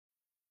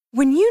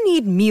When you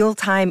need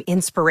mealtime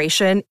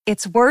inspiration,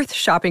 it's worth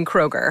shopping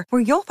Kroger,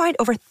 where you'll find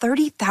over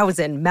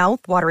 30,000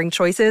 mouth-watering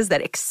choices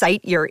that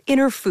excite your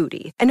inner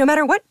foodie. And no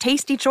matter what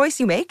tasty choice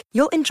you make,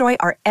 you'll enjoy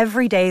our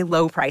everyday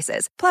low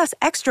prices, plus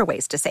extra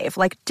ways to save,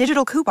 like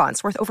digital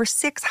coupons worth over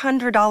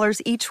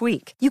 $600 each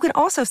week. You can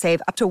also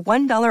save up to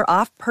 $1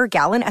 off per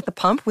gallon at the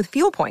pump with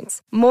fuel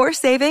points. More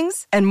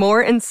savings and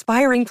more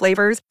inspiring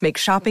flavors make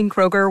shopping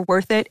Kroger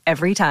worth it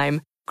every time.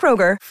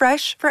 Kroger,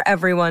 fresh for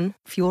everyone.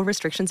 Fuel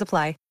restrictions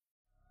apply.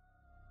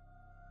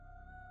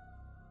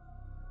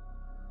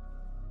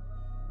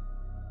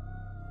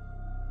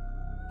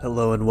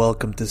 Hello and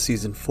welcome to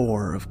Season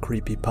 4 of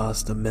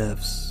Creepypasta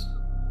Myths.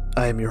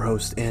 I am your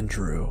host,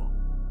 Andrew.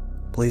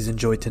 Please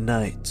enjoy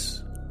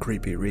tonight's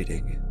creepy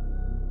reading.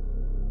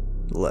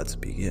 Let's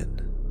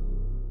begin.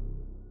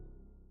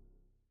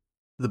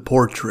 The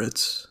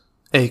Portraits,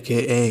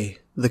 aka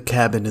The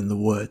Cabin in the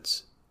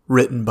Woods,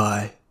 written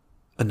by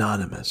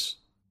Anonymous.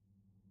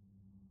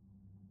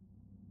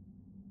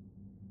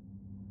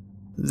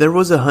 There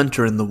was a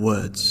hunter in the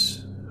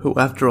woods who,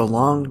 after a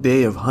long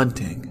day of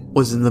hunting,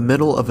 was in the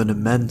middle of an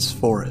immense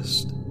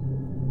forest.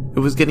 It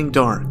was getting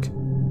dark,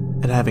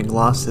 and having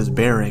lost his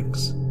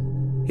bearings,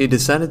 he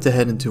decided to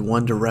head into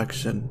one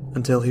direction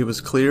until he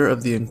was clear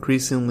of the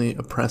increasingly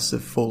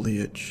oppressive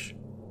foliage.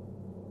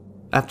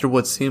 After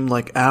what seemed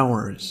like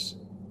hours,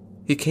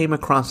 he came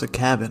across a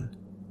cabin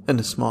in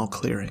a small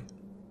clearing.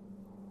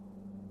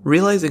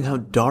 Realizing how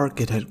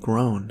dark it had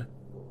grown,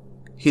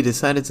 he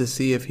decided to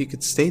see if he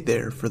could stay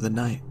there for the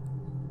night.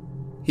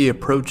 He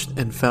approached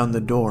and found the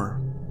door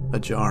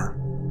ajar.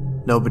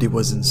 Nobody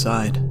was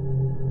inside.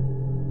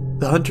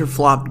 The hunter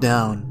flopped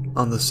down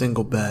on the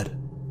single bed,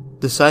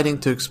 deciding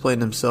to explain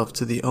himself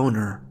to the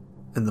owner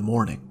in the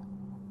morning.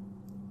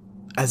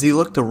 As he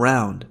looked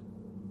around,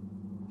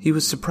 he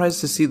was surprised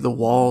to see the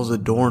walls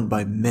adorned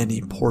by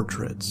many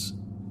portraits,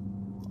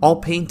 all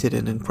painted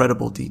in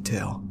incredible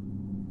detail.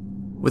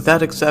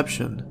 Without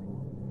exception,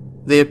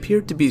 they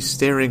appeared to be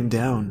staring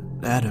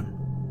down at him,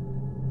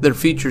 their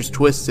features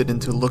twisted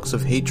into looks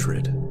of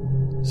hatred.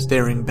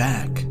 Staring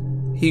back,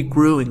 he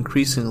grew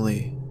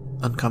increasingly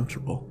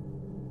uncomfortable.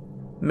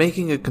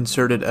 Making a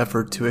concerted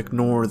effort to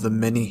ignore the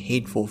many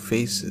hateful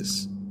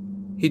faces,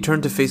 he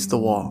turned to face the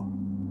wall,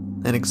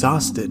 and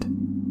exhausted,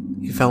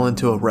 he fell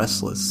into a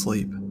restless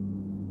sleep.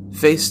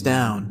 Face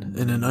down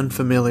in an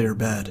unfamiliar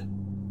bed,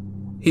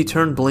 he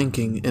turned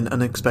blinking in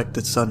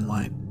unexpected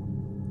sunlight.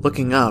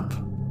 Looking up,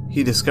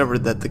 he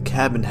discovered that the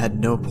cabin had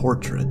no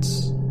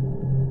portraits,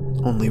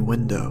 only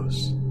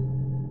windows.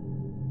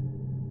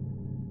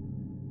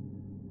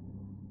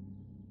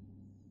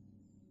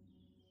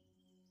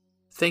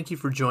 Thank you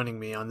for joining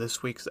me on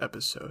this week's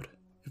episode.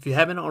 If you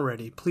haven't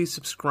already, please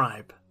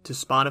subscribe to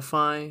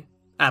Spotify,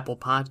 Apple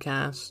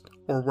Podcasts,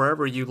 or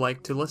wherever you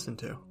like to listen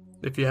to.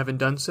 If you haven't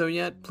done so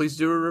yet, please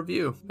do a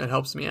review. It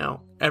helps me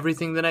out.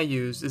 Everything that I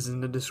use is in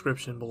the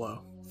description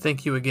below.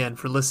 Thank you again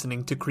for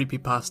listening to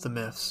Creepypasta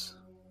Myths.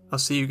 I'll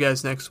see you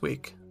guys next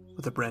week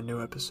with a brand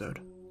new episode.